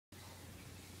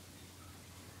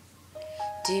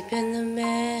deep in the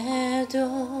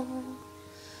meadow,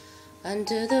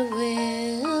 under the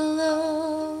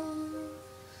willow,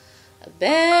 a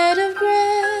bed of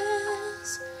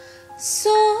grass,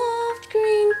 soft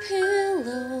green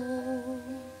pillow.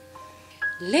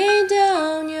 Lay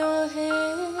down your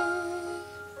head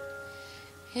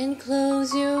and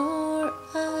close your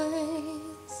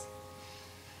eyes.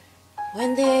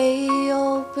 When they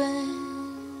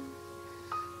open,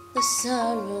 the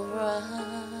sun will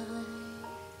rise.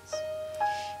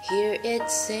 Here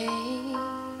it's safe,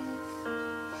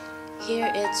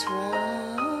 here it's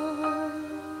warm.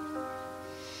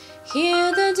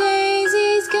 Here the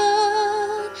daisies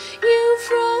guard you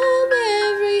from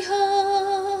every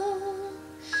harm.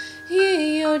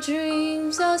 Here your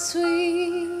dreams are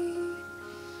sweet,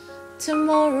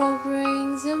 tomorrow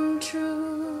brings them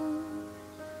true.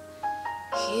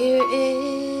 Here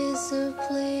is a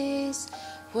place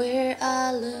where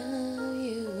I love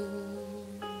you.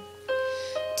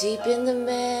 Deep in the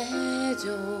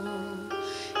meadow,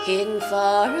 hidden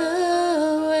far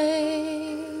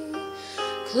away,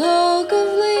 cloak of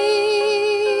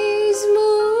leaves,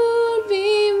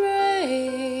 moonbeam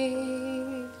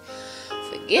rain.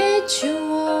 Forget your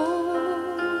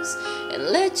woes and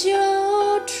let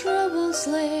your troubles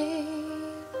lay.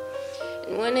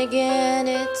 And when again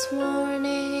it's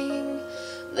morning,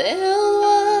 they'll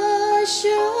wash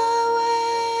away.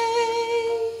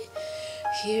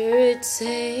 Here it's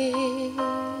safe,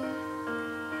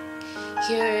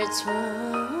 here it's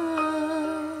warm.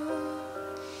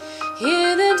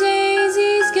 Here the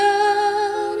daisies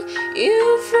guard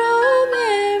you from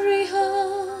every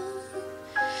harm.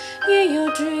 Here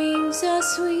your dreams are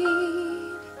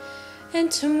sweet,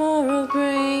 and tomorrow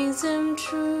brings them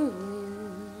true.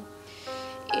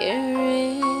 Here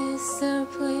is the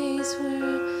place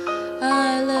where